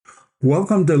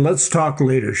Welcome to Let's Talk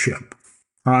Leadership.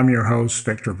 I'm your host,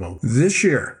 Victor Volk. This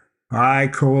year, I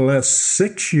coalesced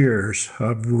 6 years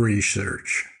of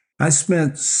research. I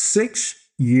spent 6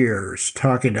 years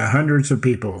talking to hundreds of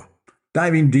people,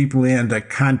 diving deeply into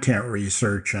content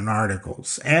research and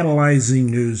articles, analyzing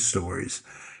news stories,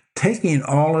 taking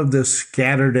all of this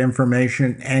scattered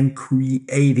information and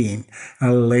creating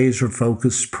a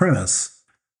laser-focused premise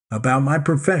about my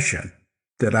profession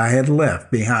that I had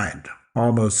left behind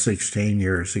almost 16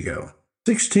 years ago.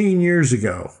 16 years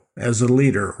ago, as a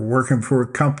leader working for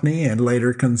a company and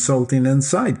later consulting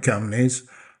inside companies,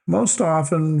 most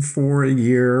often for a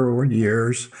year or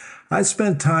years, I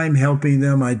spent time helping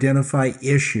them identify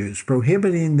issues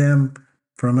prohibiting them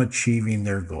from achieving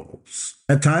their goals.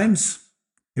 At times,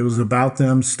 it was about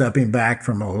them stepping back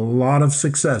from a lot of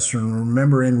success and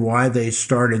remembering why they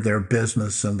started their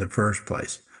business in the first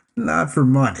place. Not for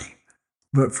money,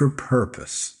 but for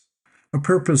purpose. A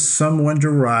purpose someone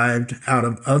derived out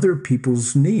of other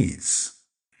people's needs.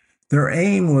 Their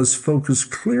aim was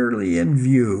focused clearly in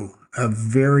view, a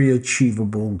very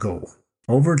achievable goal.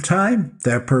 Over time,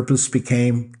 that purpose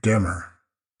became dimmer,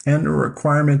 and the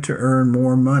requirement to earn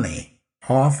more money,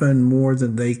 often more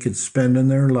than they could spend in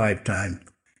their lifetime,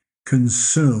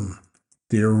 consumed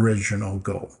the original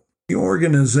goal. The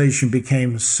organization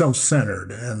became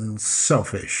self-centered and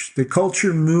selfish. The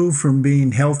culture moved from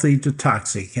being healthy to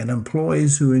toxic, and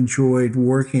employees who enjoyed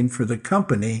working for the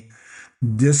company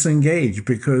disengaged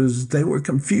because they were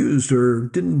confused or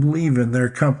didn't believe in their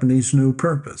company's new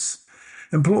purpose.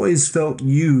 Employees felt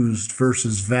used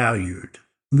versus valued.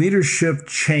 Leadership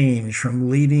changed from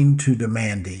leading to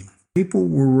demanding. People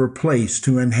were replaced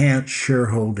to enhance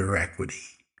shareholder equity.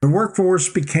 The workforce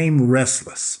became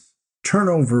restless.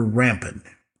 Turnover rampant,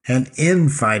 and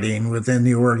infighting within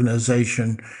the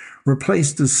organization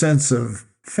replaced the sense of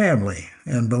family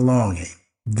and belonging.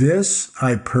 This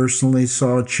I personally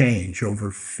saw change over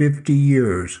 50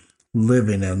 years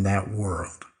living in that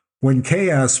world. When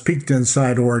chaos peaked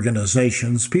inside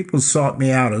organizations, people sought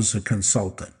me out as a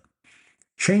consultant.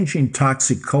 Changing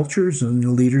toxic cultures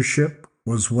and leadership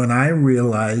was when I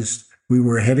realized we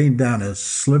were heading down a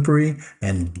slippery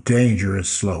and dangerous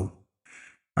slope.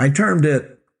 I termed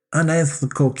it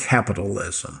unethical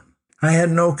capitalism. I had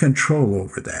no control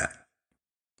over that.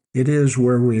 It is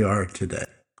where we are today.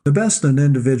 The best an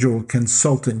individual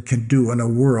consultant can do in a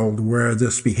world where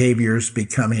this behavior is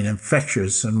becoming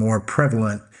infectious and more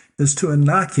prevalent is to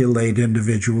inoculate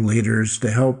individual leaders to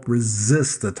help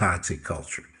resist the toxic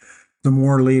culture. The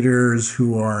more leaders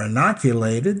who are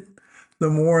inoculated, the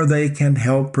more they can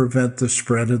help prevent the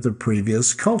spread of the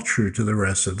previous culture to the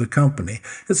rest of the company.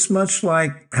 It's much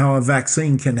like how a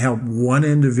vaccine can help one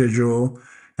individual.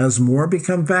 As more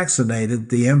become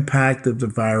vaccinated, the impact of the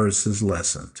virus is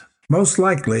lessened. Most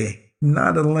likely,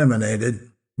 not eliminated,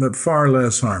 but far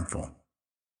less harmful.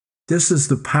 This is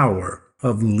the power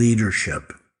of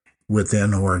leadership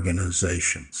within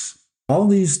organizations. All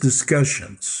these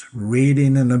discussions,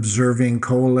 reading and observing,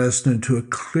 coalesced into a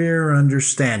clear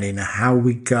understanding of how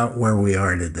we got where we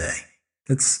are today.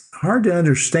 It's hard to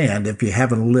understand if you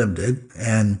haven't lived it,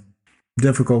 and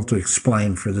difficult to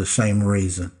explain for the same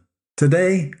reason.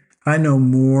 Today, I know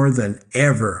more than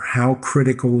ever how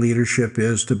critical leadership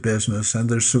is to business and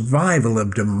the survival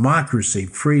of democracy,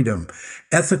 freedom,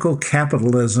 ethical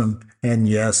capitalism, and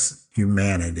yes,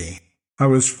 humanity. I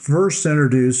was first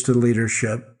introduced to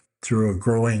leadership through a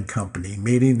growing company,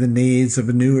 meeting the needs of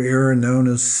a new era known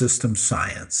as system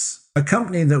science. A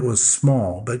company that was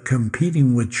small, but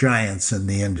competing with giants in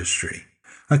the industry.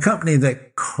 A company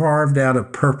that carved out a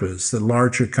purpose that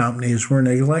larger companies were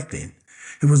neglecting.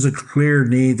 It was a clear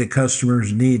need the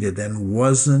customers needed and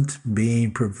wasn't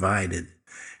being provided.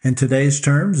 In today's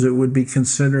terms, it would be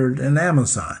considered an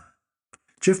Amazon.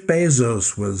 Jeff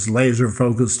Bezos was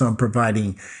laser-focused on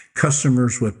providing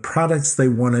customers with products they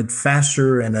wanted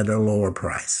faster and at a lower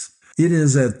price. It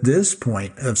is at this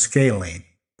point of scaling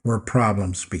where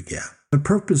problems begin. The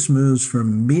purpose moves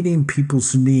from meeting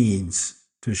people's needs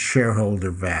to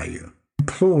shareholder value.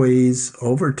 Employees,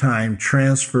 over time,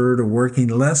 transfer to working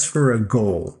less for a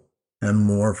goal and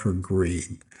more for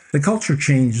greed. The culture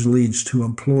change leads to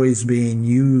employees being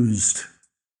used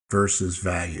versus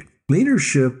valued.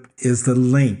 Leadership is the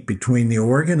link between the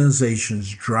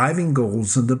organization's driving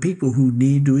goals and the people who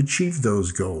need to achieve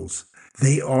those goals.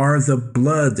 They are the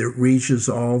blood that reaches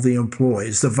all the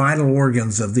employees, the vital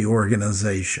organs of the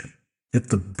organization. If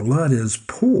the blood is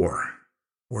poor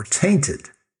or tainted,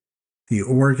 the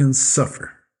organs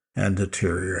suffer and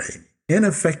deteriorate.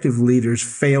 Ineffective leaders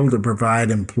fail to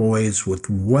provide employees with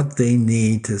what they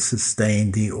need to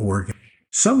sustain the organization.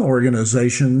 Some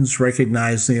organizations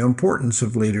recognize the importance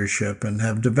of leadership and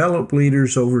have developed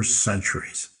leaders over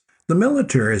centuries. The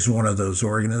military is one of those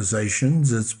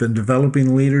organizations that's been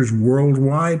developing leaders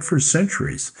worldwide for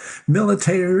centuries.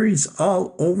 Militaries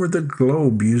all over the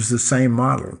globe use the same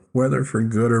model, whether for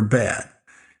good or bad.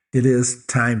 It is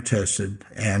time-tested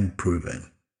and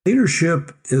proven.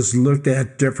 Leadership is looked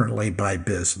at differently by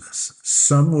business.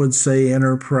 Some would say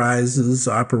enterprises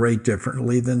operate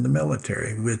differently than the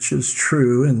military, which is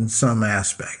true in some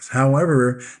aspects.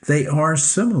 However, they are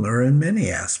similar in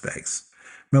many aspects.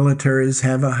 Militaries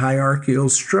have a hierarchical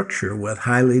structure with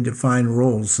highly defined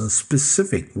roles and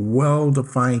specific,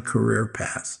 well-defined career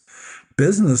paths.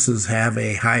 Businesses have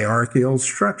a hierarchical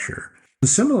structure. The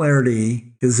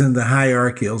similarity is in the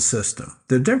hierarchical system.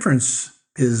 The difference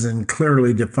is in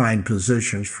clearly defined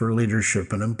positions for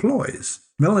leadership and employees.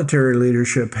 Military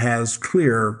leadership has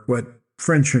clear, what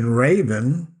French and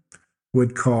Raven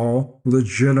would call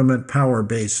legitimate power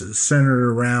bases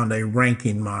centered around a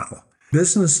ranking model.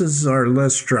 Businesses are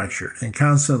less structured and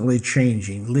constantly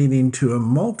changing, leading to a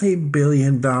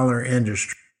multi-billion-dollar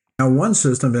industry. Now, one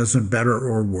system isn't better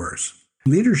or worse.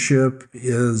 Leadership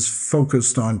is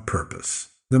focused on purpose.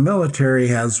 The military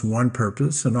has one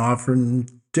purpose and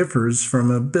often differs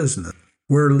from a business.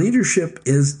 Where leadership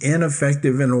is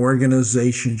ineffective in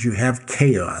organizations, you have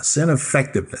chaos,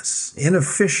 ineffectiveness,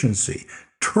 inefficiency,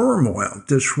 turmoil,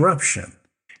 disruption.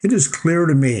 It is clear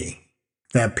to me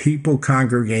that people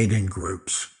congregate in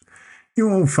groups. You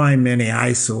won't find many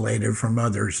isolated from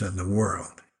others in the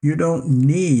world. You don't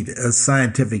need a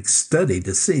scientific study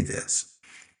to see this.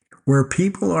 Where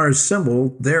people are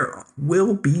assembled, there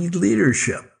will be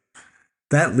leadership.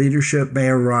 That leadership may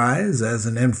arise as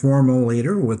an informal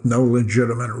leader with no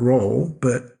legitimate role,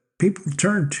 but people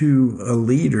turn to a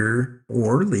leader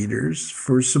or leaders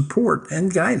for support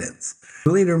and guidance.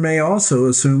 The leader may also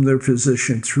assume their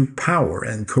position through power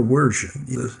and coercion,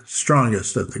 the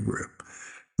strongest of the group.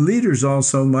 Leaders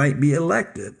also might be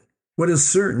elected. What is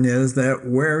certain is that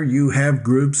where you have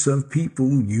groups of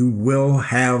people, you will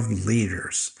have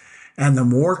leaders. And the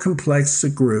more complex the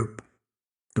group,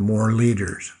 the more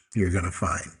leaders you're going to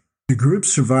find. The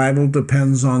group's survival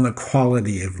depends on the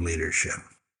quality of leadership.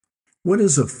 What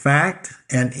is a fact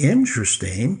and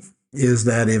interesting is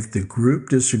that if the group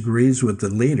disagrees with the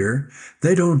leader,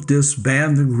 they don't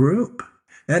disband the group,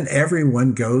 and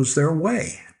everyone goes their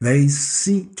way. They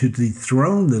seek to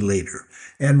dethrone the leader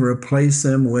and replace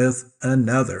them with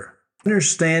another.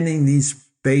 Understanding these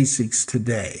basics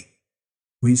today,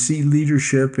 we see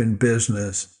leadership in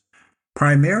business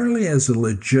primarily as a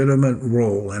legitimate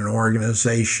role in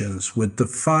organizations with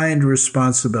defined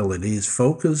responsibilities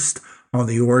focused on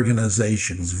the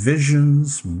organization's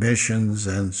visions, missions,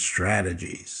 and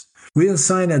strategies. We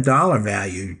assign a dollar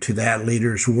value to that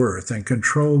leader's worth and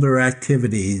control their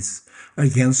activities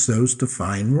against those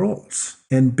defined roles.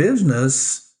 In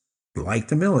business, like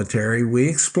the military, we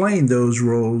explain those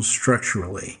roles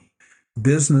structurally.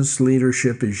 Business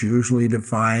leadership is usually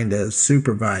defined as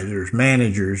supervisors,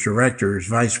 managers, directors,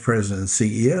 vice presidents,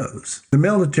 CEOs. The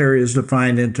military is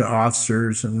defined into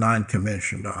officers and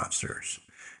non-commissioned officers.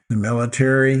 In the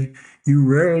military, you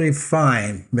rarely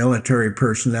find military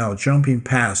personnel jumping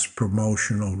past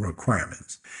promotional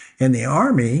requirements. In the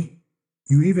Army,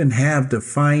 you even have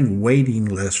defined waiting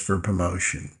lists for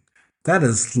promotion. That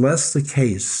is less the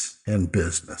case in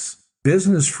business.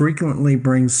 Business frequently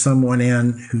brings someone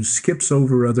in who skips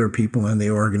over other people in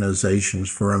the organizations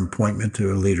for appointment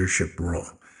to a leadership role.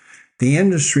 The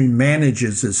industry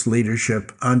manages its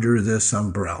leadership under this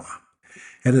umbrella.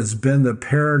 It has been the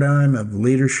paradigm of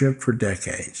leadership for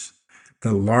decades.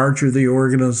 The larger the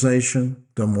organization,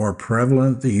 the more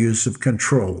prevalent the use of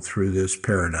control through this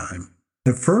paradigm.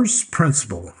 The first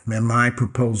principle in my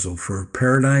proposal for a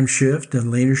paradigm shift in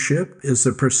leadership is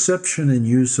the perception and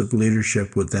use of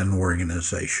leadership within an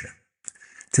organization.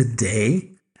 Today,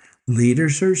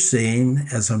 leaders are seen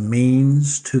as a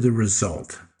means to the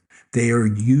result. They are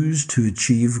used to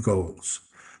achieve goals.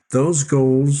 Those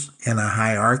goals in a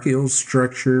hierarchical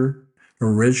structure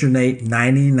originate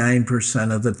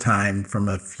 99% of the time from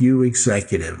a few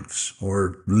executives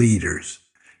or leaders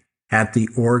at the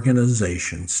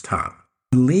organization's top.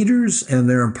 Leaders and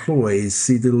their employees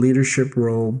see the leadership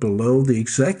role below the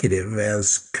executive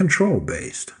as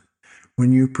control-based.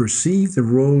 When you perceive the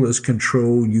role as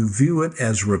control, you view it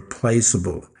as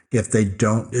replaceable if they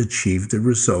don't achieve the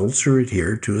results or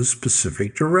adhere to a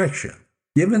specific direction.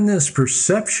 Given this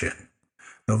perception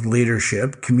of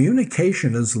leadership,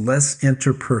 communication is less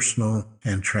interpersonal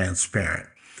and transparent.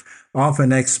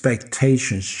 Often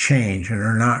expectations change and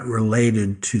are not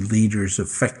related to leaders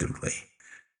effectively.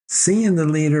 Seeing the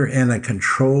leader in a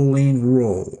controlling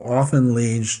role often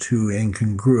leads to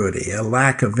incongruity, a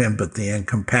lack of empathy and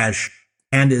compassion,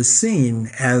 and is seen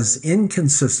as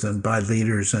inconsistent by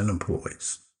leaders and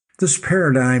employees. This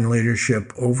paradigm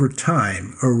leadership over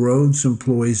time erodes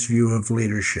employees' view of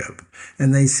leadership,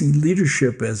 and they see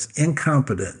leadership as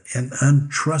incompetent and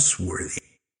untrustworthy.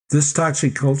 This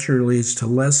toxic culture leads to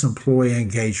less employee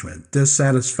engagement,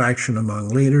 dissatisfaction among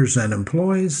leaders and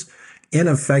employees,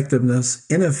 ineffectiveness,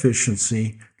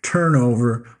 inefficiency,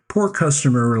 turnover, poor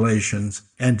customer relations,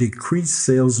 and decreased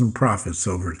sales and profits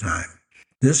over time.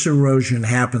 This erosion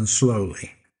happens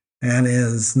slowly and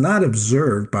is not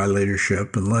observed by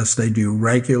leadership unless they do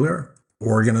regular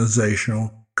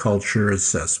organizational culture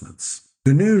assessments.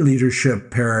 The new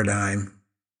leadership paradigm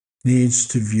needs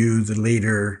to view the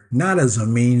leader not as a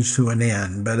means to an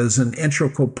end, but as an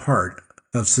integral part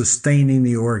of sustaining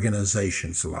the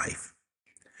organization's life.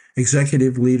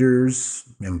 Executive leaders,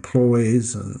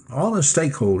 employees, and all the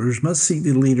stakeholders must see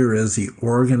the leader as the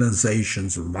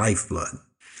organization's lifeblood,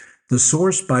 the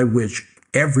source by which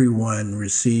everyone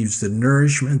receives the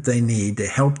nourishment they need to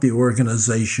help the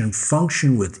organization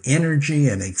function with energy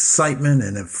and excitement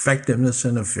and effectiveness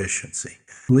and efficiency.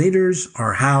 Leaders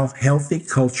are how healthy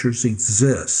cultures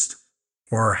exist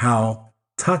or how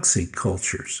toxic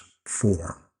cultures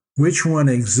form. Which one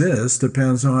exists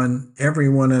depends on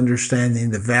everyone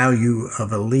understanding the value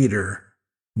of a leader,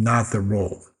 not the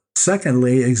role.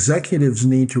 Secondly, executives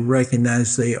need to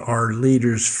recognize they are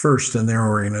leaders first in their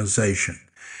organization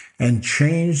and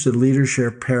change the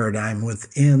leadership paradigm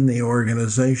within the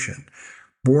organization.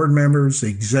 Board members,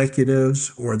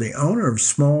 executives, or the owner of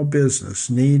small business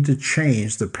need to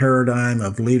change the paradigm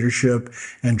of leadership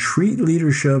and treat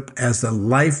leadership as the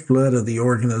lifeblood of the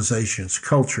organization's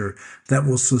culture that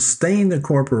will sustain the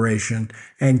corporation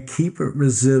and keep it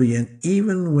resilient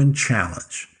even when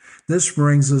challenged. This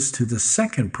brings us to the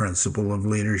second principle of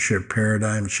leadership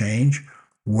paradigm change.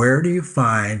 Where do you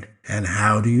find and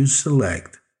how do you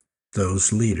select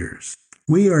those leaders?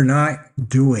 We are not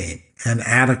doing an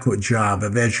adequate job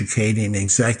of educating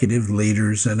executive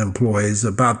leaders and employees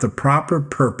about the proper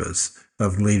purpose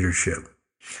of leadership.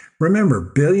 Remember,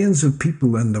 billions of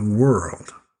people in the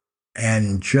world,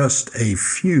 and just a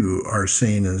few are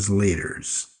seen as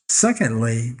leaders.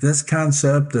 Secondly, this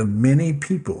concept of many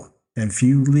people and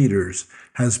few leaders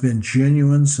has been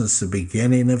genuine since the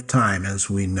beginning of time as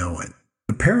we know it.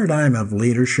 The paradigm of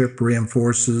leadership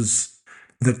reinforces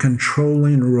the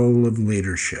controlling role of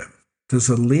leadership. Does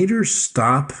a leader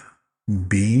stop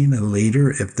being a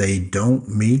leader if they don't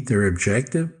meet their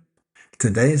objective?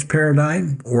 Today's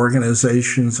paradigm,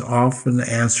 organizations often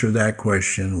answer that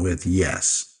question with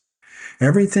yes.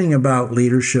 Everything about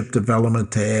leadership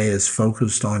development today is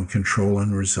focused on control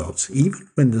and results. Even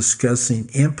when discussing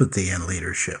empathy in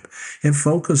leadership, it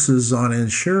focuses on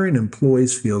ensuring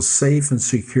employees feel safe and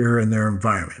secure in their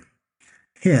environment.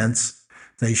 Hence,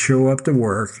 they show up to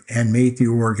work and meet the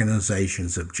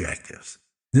organization's objectives.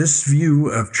 This view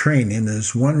of training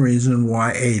is one reason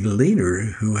why a leader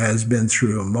who has been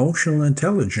through emotional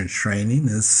intelligence training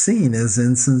is seen as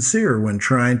insincere when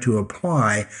trying to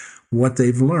apply what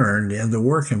they've learned in the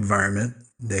work environment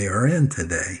they are in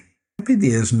today. Empathy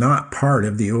is not part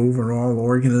of the overall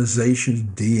organization's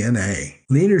DNA.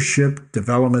 Leadership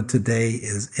development today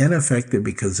is ineffective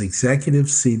because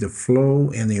executives see the flow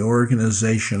in the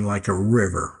organization like a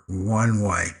river, one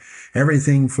way.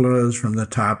 Everything flows from the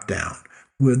top down,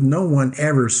 with no one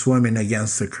ever swimming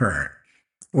against the current,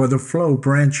 or the flow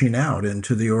branching out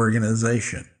into the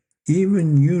organization.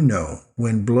 Even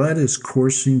when blood is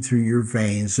coursing through your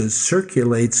veins, it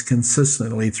circulates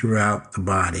consistently throughout the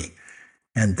body.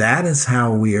 And that is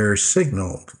how we are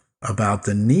signaled about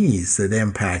the needs that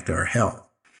impact our health.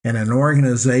 In an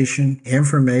organization,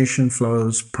 information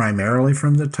flows primarily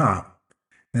from the top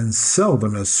and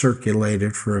seldom is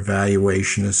circulated for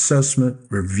evaluation, assessment,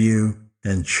 review,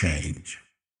 and change.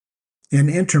 In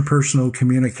interpersonal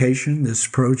communication, this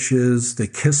approach is the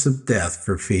kiss of death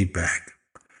for feedback,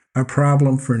 a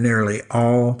problem for nearly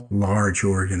all large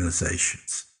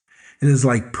organizations. It is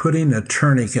like putting a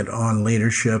tourniquet on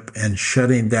leadership and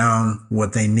shutting down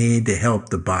what they need to help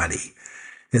the body.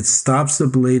 It stops the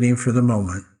bleeding for the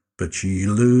moment, but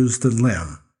you lose the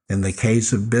limb. In the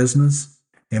case of business,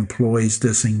 employees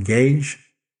disengage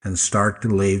and start to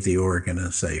leave the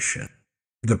organization.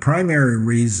 The primary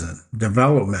reason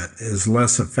development is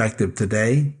less effective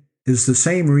today is the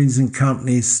same reason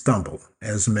companies stumble,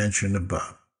 as mentioned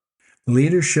above.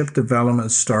 Leadership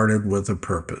development started with a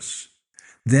purpose.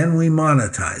 Then we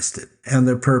monetized it, and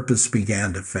the purpose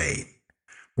began to fade.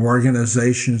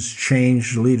 Organizations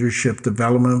changed leadership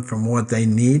development from what they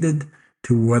needed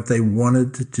to what they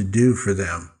wanted to do for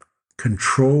them,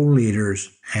 control leaders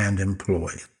and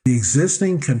employees. The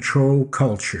existing control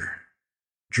culture,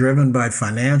 driven by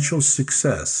financial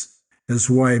success, is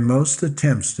why most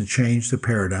attempts to change the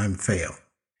paradigm fail.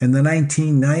 In the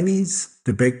 1990s,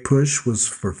 the big push was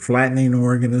for flattening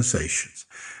organizations.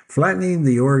 Flattening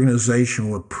the organization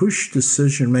would push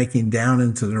decision-making down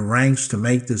into the ranks to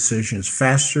make decisions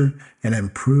faster and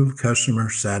improve customer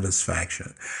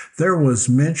satisfaction. There was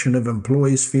mention of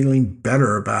employees feeling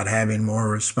better about having more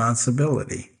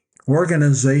responsibility.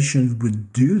 Organizations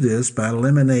would do this by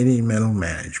eliminating middle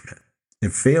management.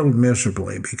 It failed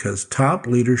miserably because top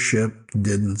leadership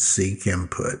didn't seek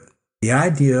input. The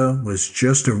idea was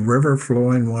just a river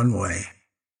flowing one way.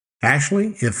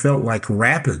 Actually, it felt like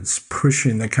rapids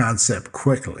pushing the concept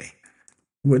quickly,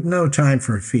 with no time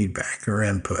for feedback or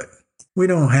input. We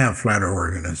don't have flatter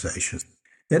organizations.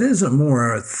 It isn't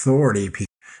more authority people.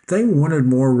 They wanted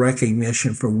more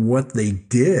recognition for what they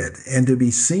did and to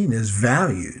be seen as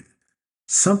valued,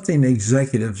 something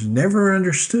executives never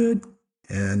understood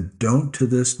and don't to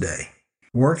this day.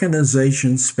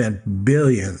 Organizations spent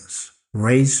billions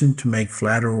racing to make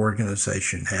flatter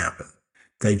organization happen.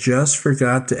 They just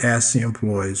forgot to ask the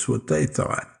employees what they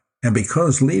thought. And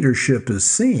because leadership is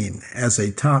seen as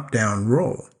a top-down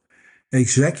role,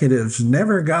 executives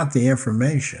never got the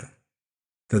information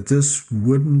that this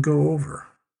wouldn't go over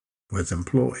with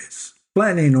employees.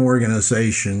 Flattening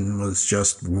organization was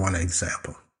just one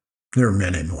example. There are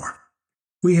many more.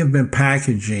 We have been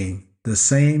packaging the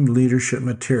same leadership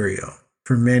material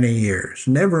for many years,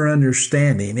 never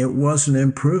understanding it wasn't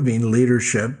improving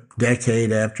leadership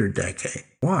decade after decade.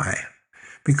 Why?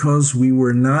 Because we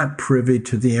were not privy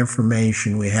to the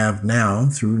information we have now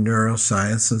through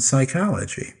neuroscience and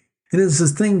psychology. It is the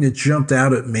thing that jumped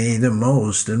out at me the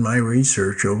most in my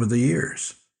research over the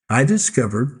years. I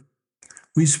discovered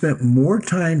we spent more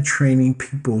time training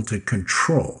people to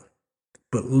control,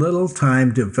 but little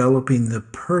time developing the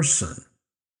person,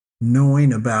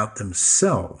 knowing about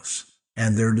themselves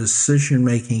and their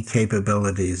decision-making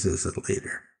capabilities as a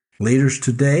leader. Leaders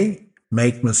today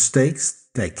make mistakes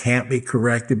that can't be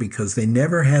corrected because they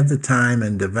never had the time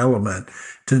and development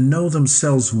to know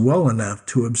themselves well enough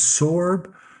to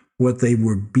absorb what they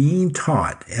were being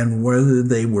taught and whether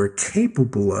they were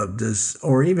capable of this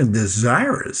or even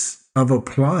desirous of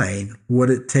applying what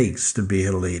it takes to be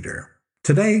a leader.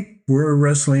 Today, we're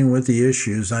wrestling with the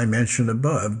issues I mentioned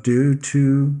above due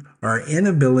to our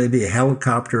inability to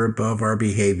helicopter above our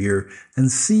behavior and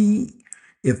see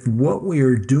if what we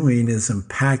are doing is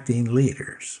impacting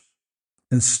leaders.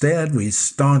 Instead, we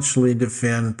staunchly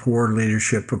defend poor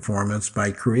leadership performance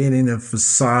by creating a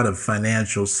facade of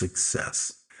financial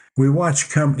success. We watch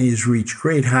companies reach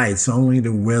great heights only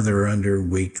to wither under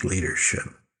weak leadership.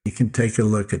 You can take a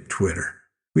look at Twitter.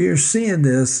 We are seeing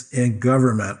this in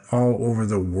government all over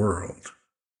the world.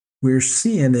 We're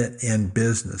seeing it in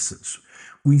businesses.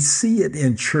 We see it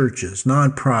in churches,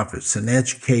 nonprofits, and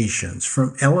educations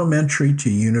from elementary to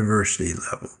university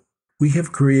level. We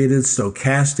have created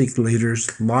stochastic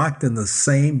leaders locked in the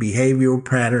same behavioral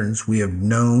patterns we have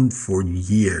known for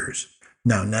years.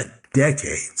 Now, not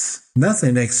decades.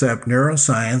 Nothing except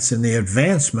neuroscience and the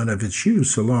advancement of its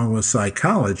use along with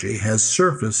psychology has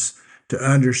surfaced to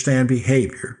understand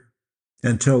behavior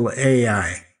until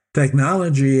AI.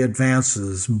 Technology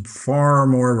advances far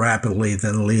more rapidly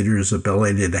than leaders'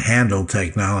 ability to handle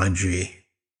technology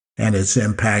and its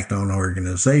impact on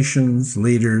organizations,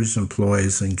 leaders,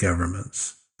 employees, and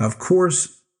governments. Of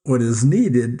course, what is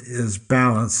needed is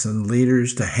balance in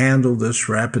leaders to handle this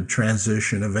rapid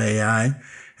transition of AI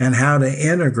and how to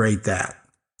integrate that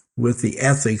with the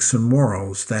ethics and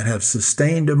morals that have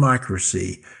sustained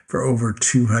democracy for over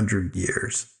 200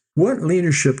 years. What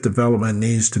leadership development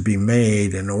needs to be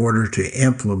made in order to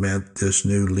implement this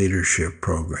new leadership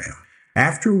program?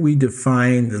 After we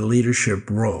define the leadership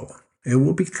role, it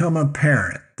will become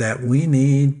apparent that we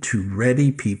need to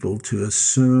ready people to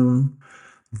assume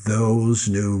those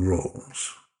new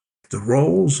roles. The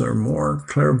roles are more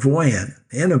clairvoyant,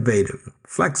 innovative,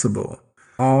 flexible,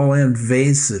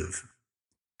 all-invasive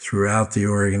throughout the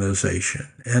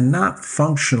organization, and not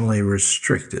functionally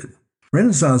restricted.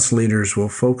 Renaissance leaders will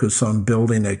focus on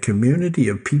building a community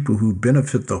of people who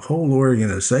benefit the whole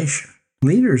organization.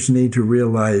 Leaders need to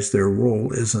realize their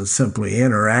role isn't simply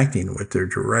interacting with their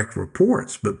direct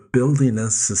reports, but building a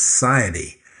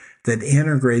society that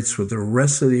integrates with the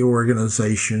rest of the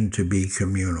organization to be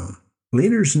communal.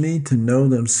 Leaders need to know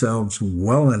themselves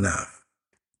well enough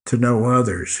to know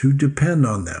others who depend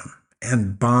on them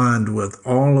and bond with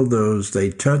all of those they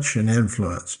touch and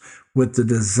influence with the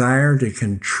desire to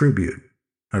contribute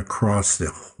across the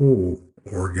whole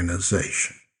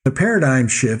organization. The paradigm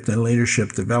shift in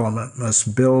leadership development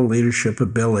must build leadership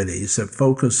abilities that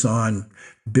focus on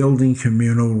building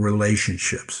communal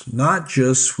relationships, not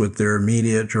just with their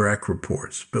immediate direct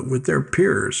reports, but with their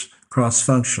peers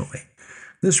cross-functionally.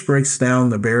 This breaks down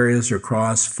the barriers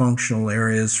across functional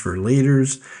areas for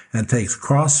leaders and takes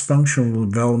cross-functional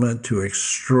development to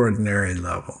extraordinary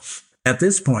levels. At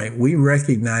this point, we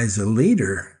recognize a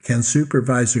leader can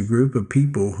supervise a group of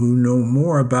people who know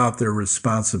more about their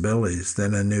responsibilities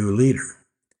than a new leader.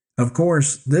 Of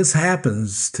course, this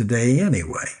happens today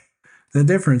anyway. The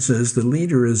difference is the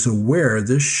leader is aware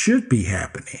this should be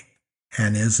happening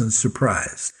and isn't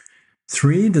surprised.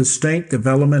 3 distinct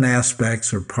development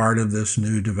aspects are part of this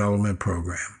new development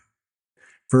program.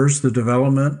 First, the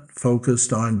development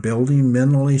focused on building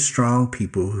mentally strong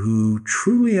people who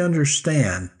truly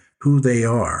understand who they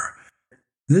are.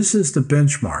 This is the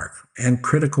benchmark and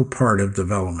critical part of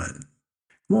development.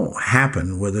 It won't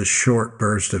happen with a short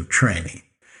burst of training.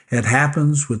 It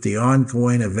happens with the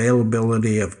ongoing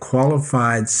availability of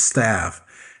qualified staff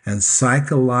and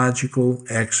psychological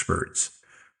experts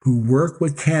who work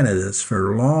with candidates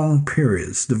for long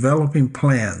periods, developing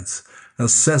plans,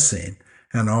 assessing,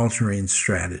 and altering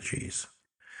strategies.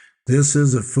 This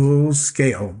is a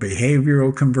full-scale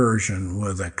behavioral conversion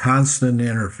with a constant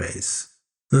interface.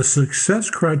 The success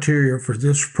criteria for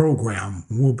this program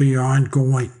will be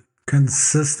ongoing,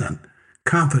 consistent,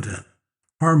 confident,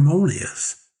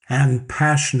 harmonious, and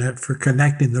passionate for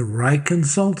connecting the right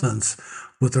consultants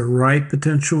with the right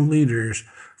potential leaders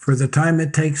for the time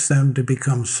it takes them to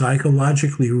become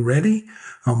psychologically ready,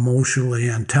 emotionally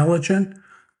intelligent,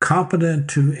 competent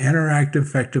to interact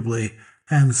effectively,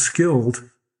 and skilled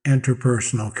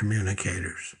interpersonal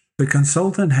communicators. The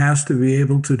consultant has to be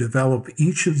able to develop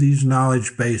each of these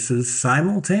knowledge bases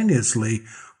simultaneously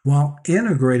while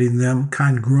integrating them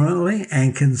congruently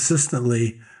and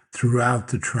consistently throughout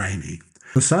the training.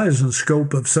 The size and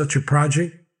scope of such a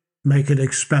project make it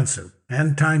expensive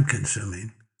and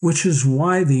time-consuming, which is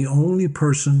why the only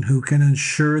person who can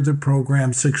ensure the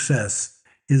program's success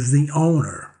is the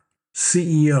owner,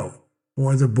 CEO,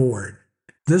 or the board.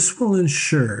 This will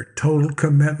ensure total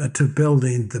commitment to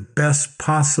building the best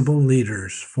possible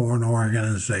leaders for an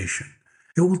organization.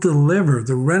 It will deliver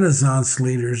the Renaissance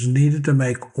leaders needed to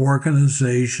make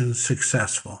organizations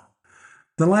successful.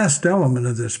 The last element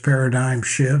of this paradigm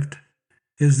shift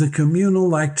is the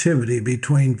communal activity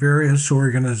between various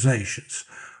organizations,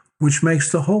 which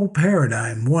makes the whole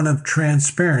paradigm one of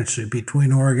transparency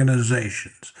between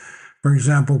organizations. For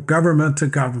example, government to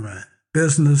government,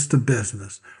 business to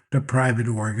business, to private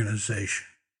organization.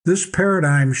 This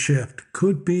paradigm shift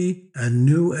could be a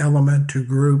new element to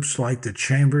groups like the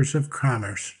Chambers of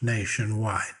Commerce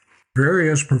nationwide.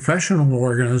 Various professional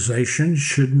organizations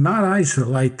should not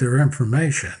isolate their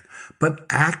information, but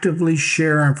actively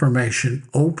share information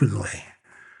openly.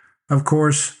 Of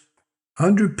course,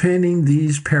 underpinning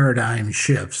these paradigm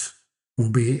shifts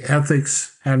will be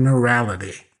ethics and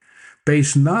morality,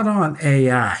 based not on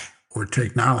AI or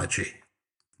technology,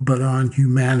 but on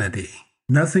humanity.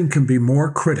 Nothing can be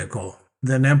more critical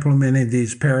than implementing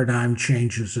these paradigm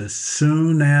changes as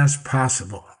soon as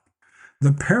possible.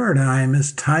 The paradigm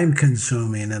is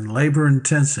time-consuming and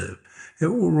labor-intensive. It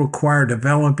will require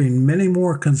developing many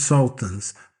more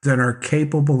consultants that are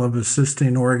capable of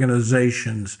assisting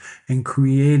organizations in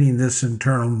creating this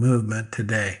internal movement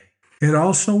today. It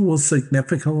also will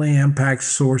significantly impact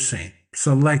sourcing,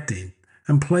 selecting,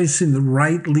 and placing the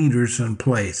right leaders in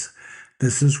place.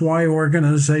 This is why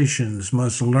organizations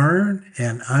must learn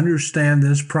and understand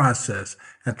this process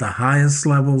at the highest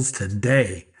levels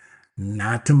today,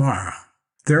 not tomorrow.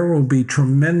 There will be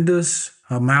tremendous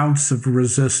amounts of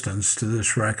resistance to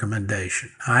this recommendation.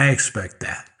 I expect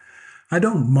that. I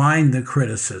don't mind the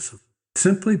criticism.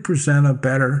 Simply present a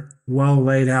better,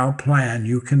 well-laid out plan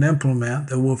you can implement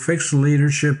that will fix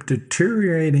leadership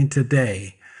deteriorating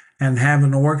today and have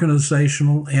an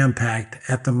organizational impact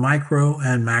at the micro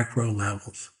and macro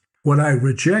levels. What I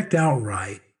reject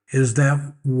outright is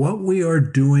that what we are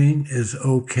doing is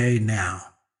okay now.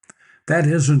 That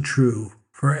isn't true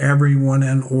for everyone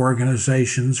in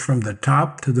organizations from the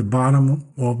top to the bottom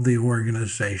of the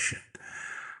organization.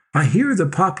 I hear the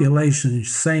population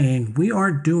saying we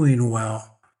aren't doing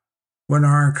well when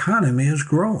our economy is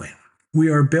growing. We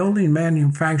are building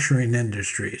manufacturing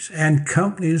industries, and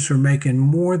companies are making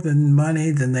more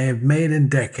money than they have made in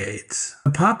decades.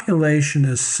 The population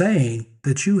is saying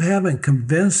that you haven't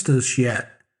convinced us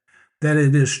yet that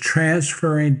it is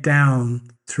transferring down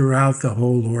throughout the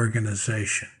whole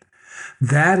organization.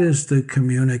 That is the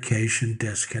communication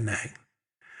disconnect.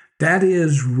 That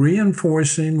is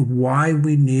reinforcing why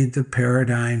we need the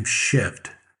paradigm shift.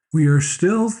 We are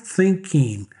still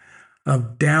thinking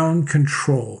of down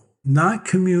control, not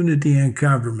community and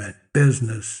government,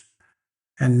 business,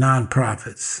 and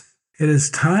nonprofits. It is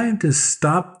time to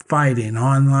stop fighting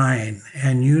online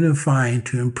and unifying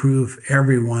to improve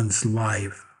everyone's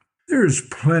life. There is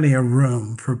plenty of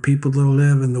room for people to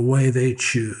live in the way they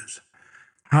choose.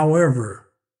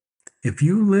 However, if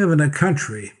you live in a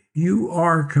country, you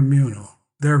are communal.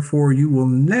 Therefore, you will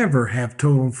never have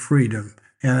total freedom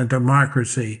in a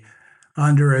democracy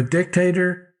under a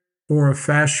dictator or a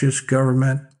fascist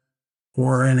government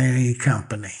or in any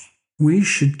company. We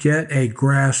should get a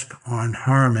grasp on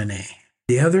harmony.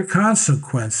 The other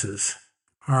consequences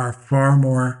are far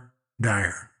more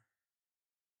dire.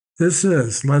 This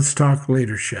is Let's Talk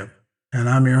Leadership, and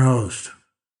I'm your host,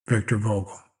 Victor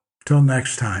Vogel. Till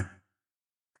next time.